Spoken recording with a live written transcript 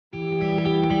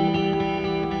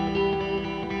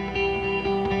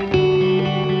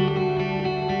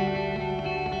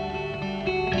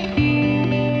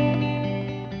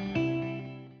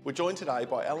We're joined today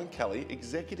by Allan Kelly,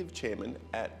 Executive Chairman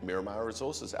at Miramar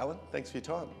Resources. Allan, thanks for your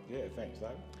time. Yeah, thanks, Dave.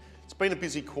 It's been a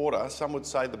busy quarter, some would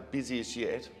say the busiest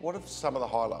yet. What are some of the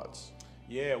highlights?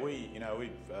 Yeah, we've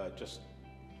just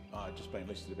been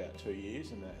listed about 2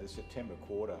 years. In the September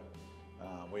quarter,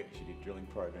 we actually did drilling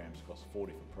programs across 4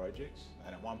 different projects,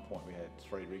 and at one point we had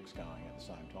 3 rigs going at the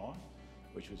same time,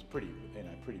 which was pretty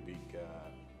big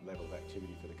level of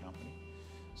activity for the company.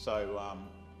 So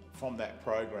from that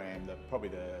program, probably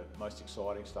the most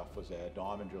exciting stuff was our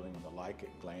diamond drilling on the lake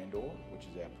at Glandor, which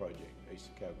is our project east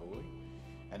of Kalgoorlie.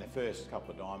 And the first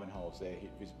couple of diamond holes there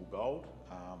hit visible gold.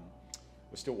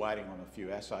 We're still waiting on a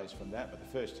few assays from that, but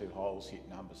the first 2 holes hit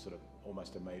numbers sort of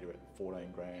almost a metre at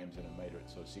 14 grams and a metre at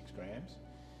sort of 6 grams.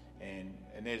 And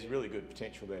there's really good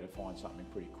potential there to find something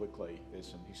pretty quickly. There's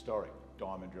some historic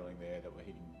diamond drilling there that we're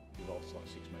hitting results like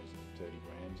 6 metres at 30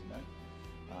 grams in that.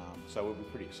 So we'll be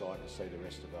pretty excited to see the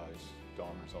rest of those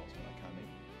diamond results when they come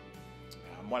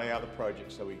in. One of the other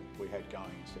projects that we had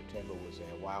going in September was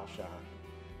our whale shark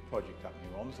project up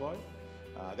near Onslow.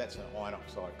 That's an iron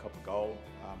oxide copper gold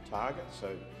target,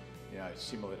 so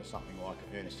similar to something like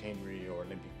Ernest Henry or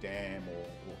Olympic Dam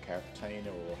or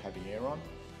Carapatina or Javieron.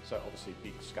 So obviously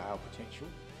big scale potential.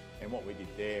 And what we did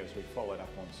there was we followed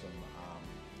up on some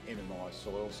MMI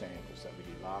soil samples that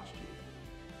we did last year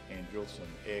and drilled some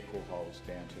air core holes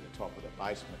down to the top of the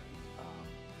basement.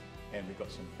 And we got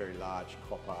some very large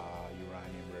copper,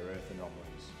 uranium, rare earth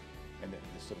anomalies. And the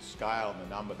sort of scale and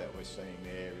the number that we're seeing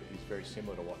there is very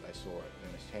similar to what they saw at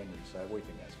Ernest Henry, so we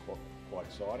think that's quite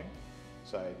exciting.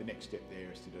 So the next step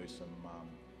there is to do some,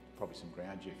 probably some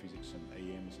ground geophysics, some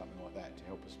EM or something like that to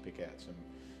help us pick out some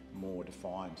more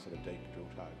defined sort of deeper drill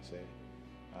targets there.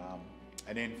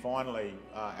 And then finally,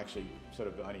 actually sort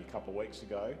of only a couple of weeks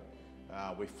ago,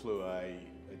 we flew a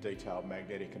detailed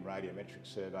magnetic and radiometric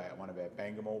survey at one of our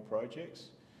Bangamore projects,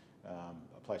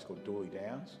 a place called Dooley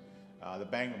Downs. The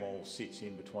Bangamore sits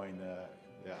in between the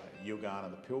Yilgarn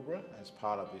and the Pilbara as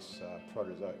part of this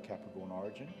Proterozoic Capricorn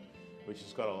origin, which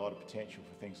has got a lot of potential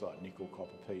for things like nickel,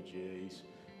 copper, PGEs,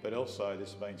 but also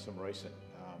there's been some recent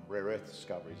rare earth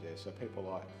discoveries there. So people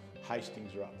like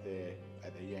Hastings are up there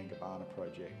at the Yangibana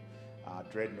project.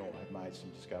 Dreadnought have made some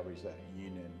discoveries at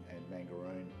Yin and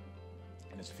Mangaroon.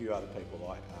 And there's a few other people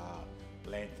like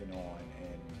Lanthanine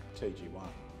and TG1.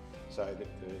 So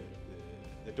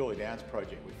the Dooley Downs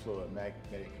project, we flew a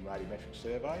magnetic and radiometric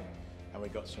survey, and we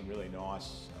got some really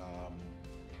nice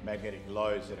magnetic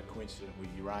loads that are coincident with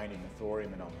uranium and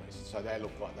thorium anomalies. So they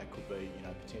look like they could be,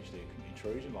 potentially an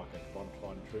intrusion, like a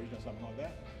bonafide intrusion or something like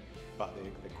that. But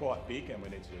they're quite big, and we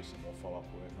need to do some more follow-up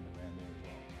work on the ground there as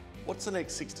well. What's the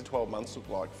next 6 to 12 months look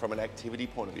like from an activity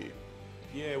point of view?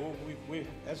 Yeah, well,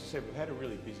 as I said, we've had a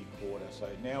really busy quarter, so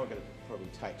now we're going to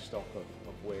probably take stock of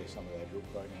where some of our drill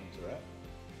programs are at.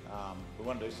 We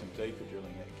want to do some deeper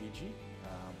drilling at Gidgee.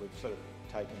 We've sort of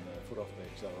taken the foot off the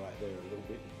accelerator there a little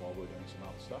bit while we're doing some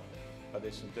other stuff, but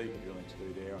there's some deeper drilling to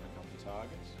do there on a couple of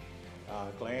targets.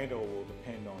 Glandor will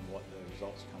depend on what the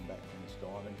results come back from this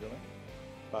diamond drilling,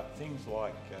 but things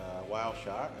like whale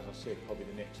shark, as I said, probably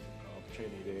the next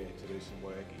opportunity there to do some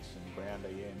work is some ground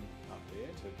EM up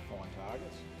there to define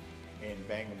targets, and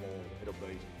Bangamore it'll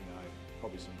be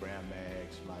probably some ground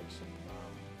mags, maybe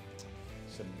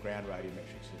some ground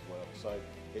radiometrics as well. So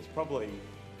it's probably,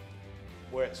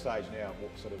 we're at stage now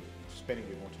of sort of spending a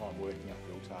bit more time working up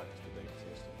drill targets to deeper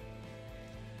testing.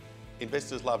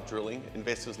 Investors love drilling,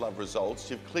 investors love results.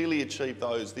 You've clearly achieved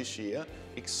those this year.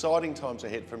 Exciting times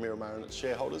ahead for Miramar and its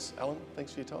shareholders. Allan,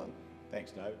 thanks for your time.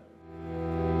 Thanks, David.